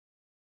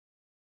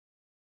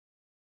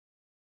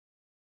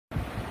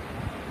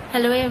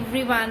Hello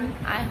everyone,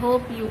 I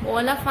hope you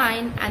all are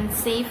fine and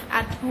safe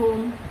at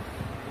home.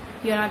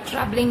 You're not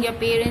troubling your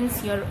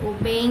parents, you're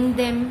obeying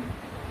them,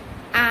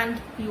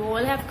 and you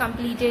all have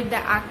completed the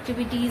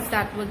activities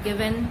that were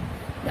given,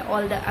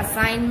 all the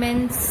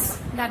assignments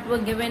that were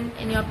given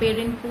in your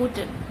parent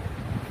portal.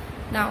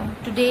 Now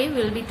today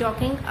we'll be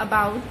talking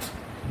about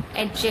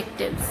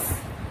adjectives,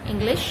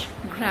 English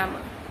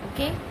grammar.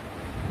 Okay,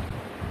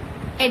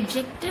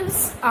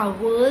 adjectives are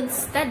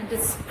words that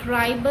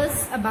describe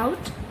us about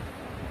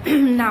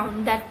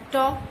noun, that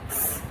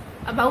talks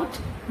about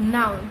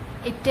noun.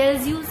 It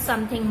tells you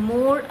something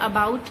more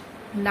about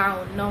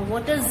noun. Now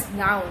what is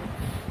noun?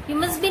 You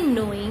must be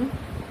knowing,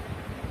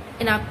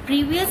 in our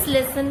previous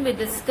lesson we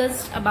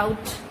discussed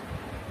about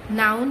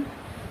noun.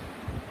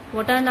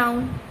 What are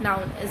noun?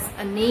 Noun is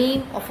a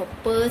name of a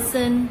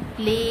person,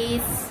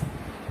 place,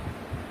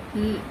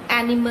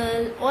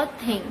 animal or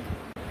thing.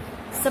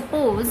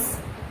 Suppose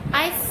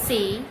I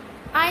say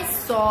I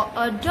saw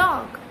a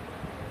dog.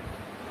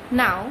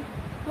 Now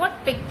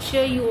what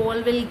picture you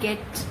all will get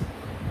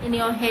in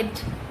your head?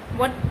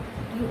 What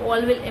you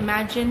all will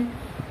imagine?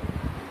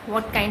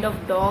 What kind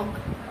of dog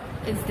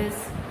is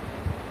this?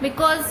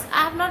 Because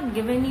I have not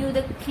given you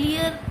the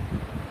clear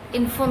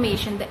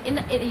information.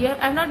 I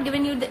have not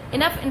given you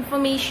enough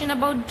information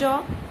about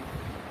dog.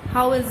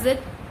 How is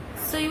it?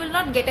 So you will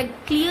not get a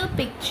clear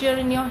picture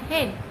in your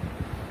head.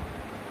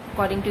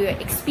 According to your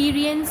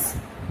experience,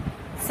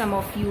 some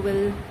of you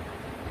will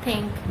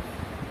think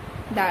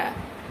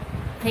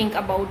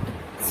about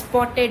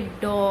spotted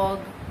dog,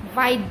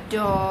 white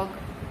dog,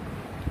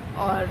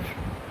 or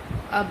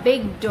a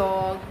big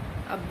dog,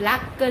 a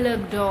black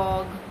colored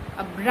dog,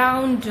 a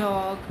brown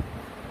dog.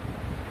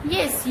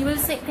 Yes, you will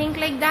think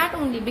like that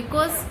only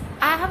because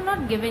I have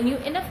not given you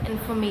enough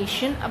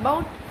information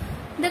about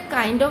the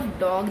kind of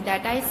dog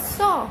that I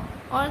saw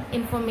or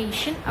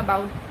information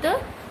about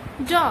the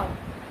dog.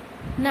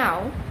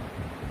 Now,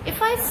 if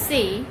I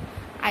say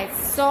I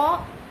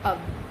saw a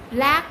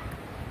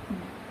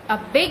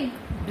big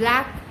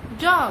black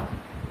dog,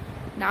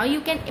 now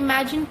you can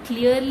imagine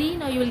clearly.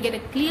 Now you will get a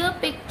clear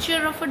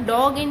picture of a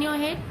dog in your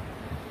head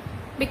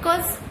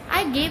because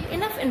I gave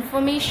enough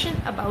information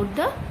about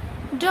the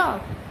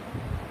dog.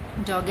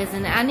 Dog is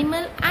an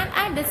animal and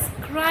I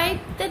described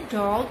the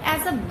dog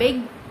as a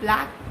big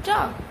black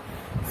dog.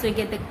 So you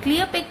get the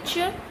clear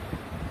picture.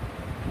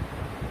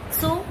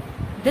 So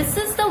this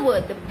is the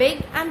word, the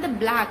big and the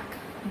black.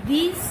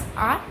 These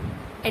are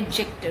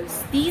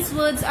adjectives. These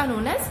words are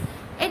known as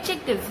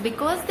adjectives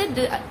because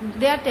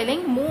they are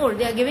telling more,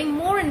 they are giving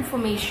more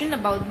information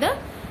about the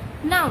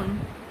noun.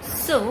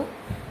 So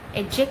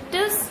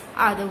adjectives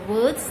are the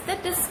words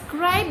that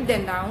describe the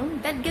noun,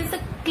 that gives a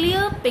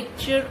clear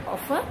picture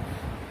of a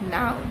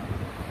noun.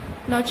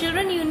 Now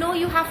children, you know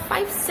you have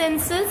 5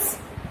 senses.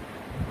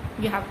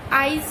 You have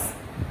eyes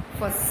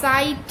for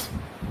sight,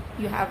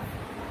 you have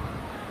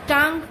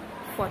tongue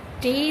for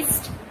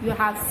taste, you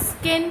have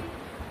skin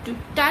to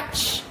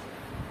touch,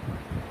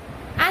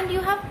 and you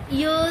have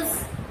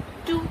ears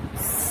to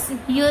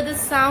hear the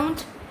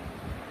sound,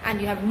 and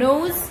you have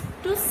nose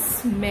to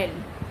smell.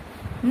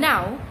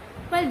 Now,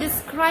 while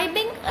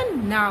describing a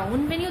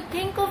noun, when you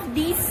think of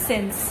these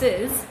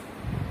senses,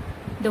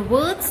 the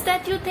words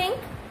that you think,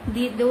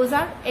 those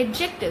are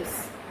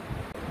adjectives.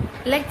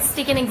 Let's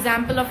take an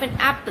example of an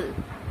apple.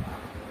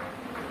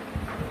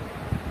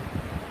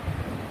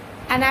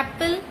 An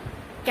apple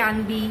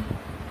can be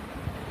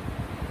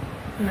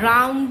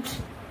round,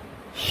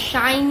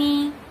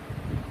 shiny,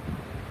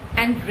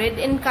 and red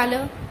in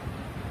color.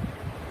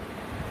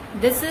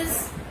 This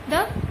is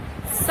the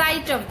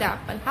sight of the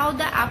apple, how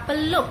the apple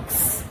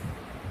looks.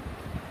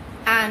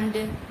 And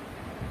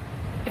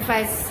if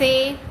I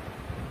say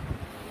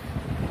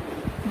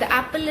the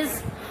apple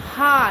is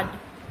hard,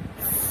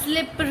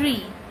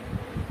 slippery,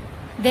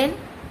 then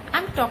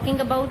I'm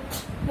talking about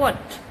what?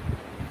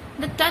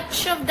 The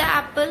touch of the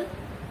apple,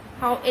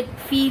 how it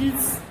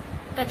feels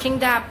touching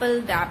the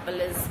apple. The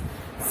apple is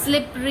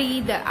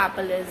slippery, the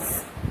apple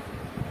is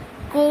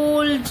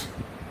cold.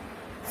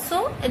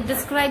 So it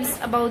describes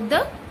about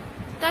the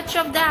touch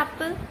of the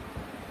apple.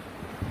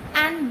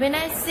 And when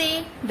I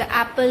say the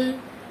apple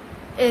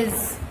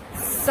is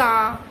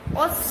sour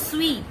or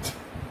sweet,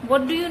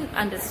 what do you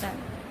understand?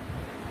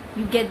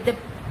 You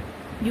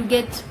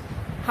get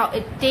how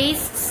it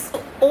tastes.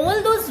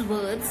 All those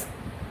words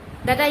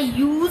that are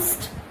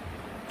used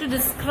to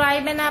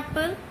describe an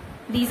apple,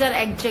 these are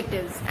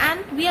adjectives,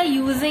 and we are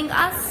using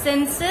our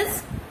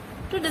senses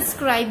to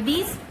describe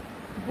these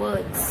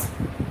words.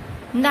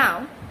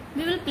 Now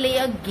we will play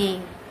a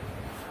game.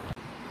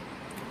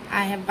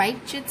 I have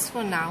white chits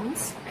for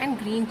nouns and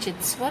green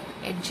chits for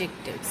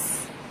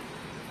adjectives.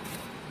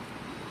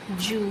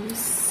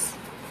 Juice,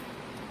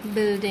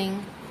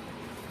 building,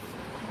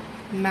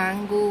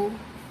 mango,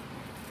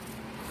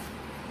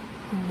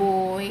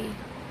 boy,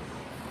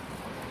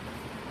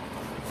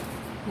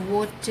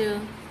 water,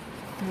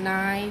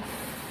 knife,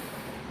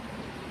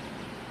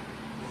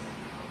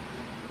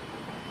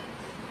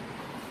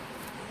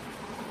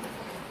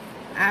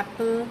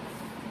 apple,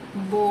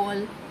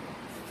 ball,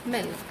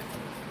 milk.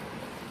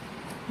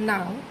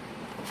 Now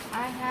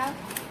I have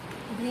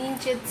green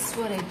chits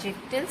for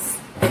adjectives.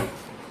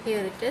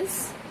 Here it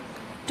is.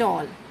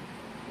 Tall.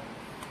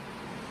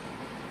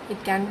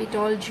 It can be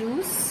tall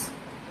juice,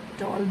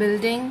 tall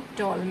building,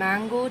 tall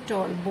mango,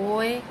 tall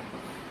boy,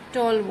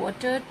 tall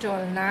water,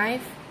 tall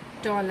knife,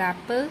 tall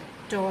apple,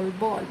 tall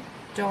ball,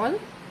 tall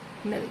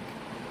milk.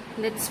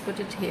 Let's put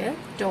it here.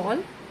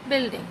 Tall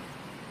building.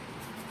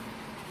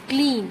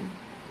 Clean.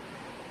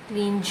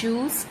 Clean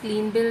juice,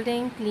 clean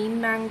building, clean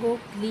mango,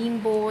 clean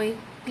boy,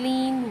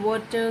 clean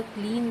water,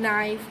 clean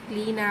knife,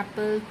 clean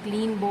apple,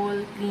 clean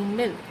ball, clean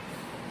milk.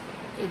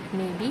 It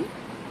may be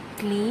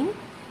clean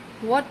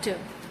water.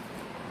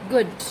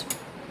 Good.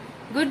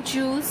 Good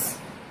juice,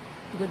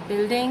 good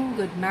building,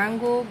 good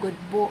mango, good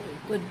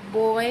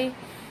boy,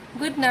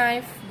 good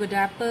knife, good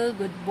apple,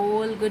 good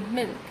bowl, good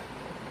milk.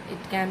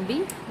 It can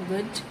be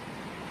good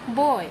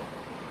boy.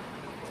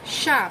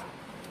 Sharp.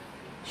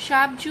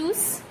 Sharp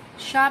juice,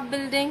 sharp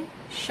building,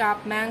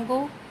 sharp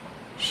mango,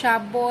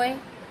 sharp boy,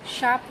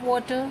 sharp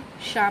water,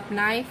 sharp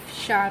knife,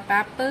 sharp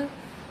apple,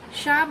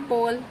 sharp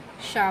bowl,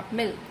 sharp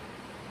milk.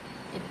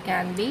 It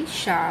can be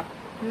sharp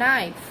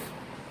knife.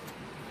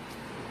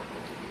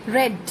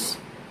 Red.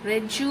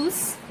 Red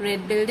juice,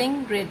 red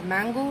building, red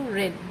mango,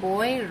 red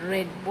boy,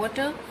 red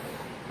water,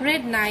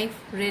 red knife,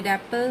 red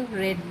apple,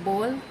 red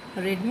ball,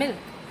 red milk.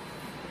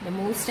 The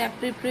most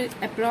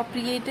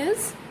appropriate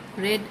is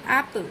red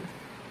apple.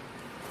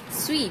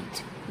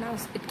 Sweet. Now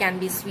it can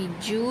be sweet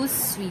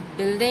juice, sweet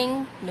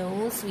building,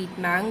 no, sweet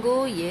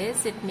mango,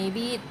 yes, it may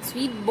be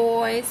sweet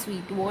boy,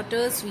 sweet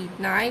water, sweet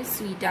knife,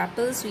 sweet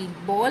apple, sweet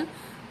ball,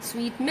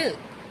 sweet milk.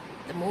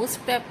 The most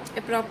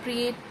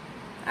appropriate,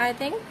 I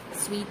think,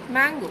 sweet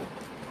mango.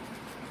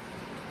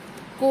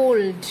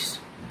 Cold.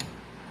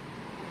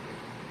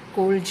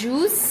 Cold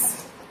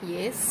juice,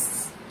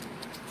 yes.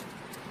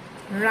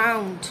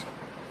 Round.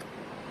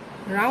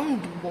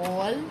 Round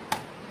ball.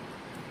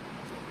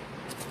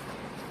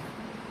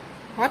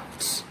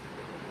 Hot.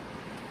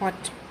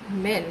 Hot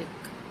milk.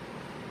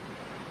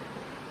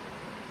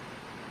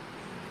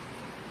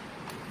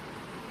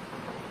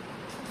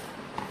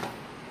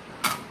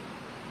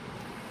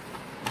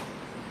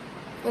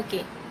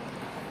 Okay.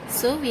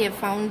 So we have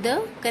found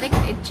the correct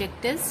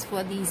adjectives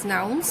for these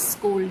nouns: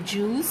 cold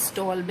juice,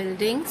 tall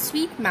building,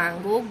 sweet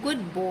mango,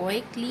 good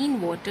boy,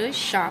 clean water,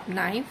 sharp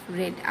knife,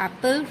 red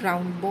apple,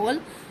 round ball,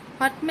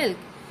 hot milk.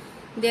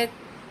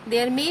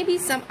 There may be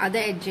some other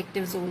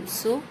adjectives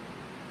also.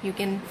 You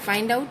can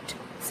find out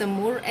some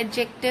more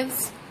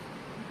adjectives.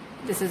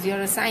 This is your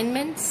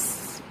assignment.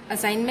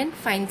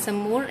 Find some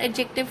more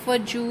adjective for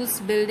juice,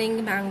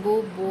 building,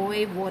 mango,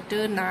 boy,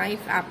 water,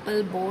 knife,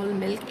 apple, ball,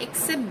 milk,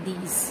 except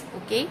these.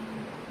 Okay.